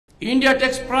India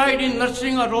takes pride in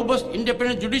nurturing a robust,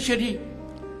 independent judiciary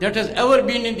that has ever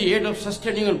been in the aid of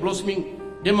sustaining and blossoming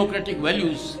democratic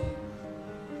values,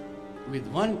 with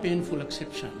one painful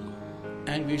exception,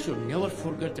 and we should never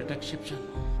forget that exception.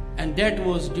 And that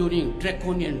was during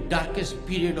draconian, darkest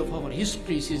period of our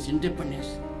history since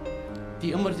independence,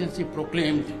 the emergency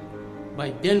proclaimed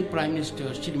by then Prime Minister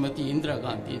Srimati Indira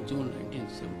Gandhi in June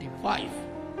 1975.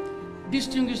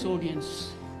 Distinguished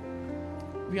audience,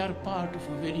 we are part of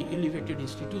a very elevated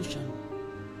institution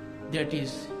that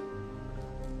is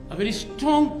a very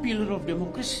strong pillar of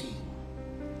democracy.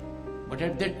 But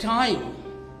at that time,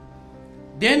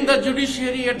 then the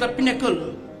judiciary at the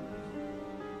pinnacle,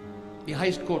 the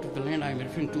highest court of the land I am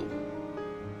referring to,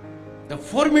 the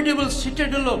formidable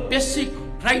citadel of basic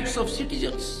rights of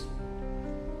citizens,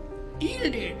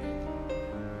 yielded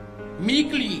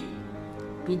meekly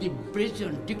to the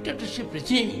brazen dictatorship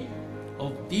regime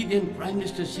of the then Prime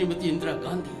Minister Srimati Indira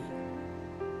Gandhi.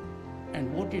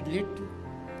 And what it led to?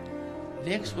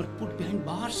 Legs were put behind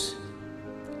bars,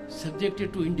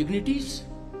 subjected to indignities.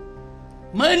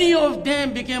 Many of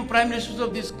them became prime ministers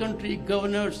of this country,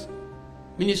 governors,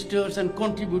 ministers, and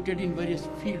contributed in various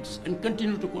fields and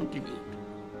continue to contribute.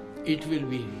 It will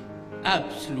be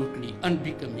absolutely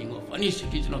unbecoming of any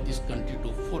citizen of this country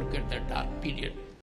to forget that dark period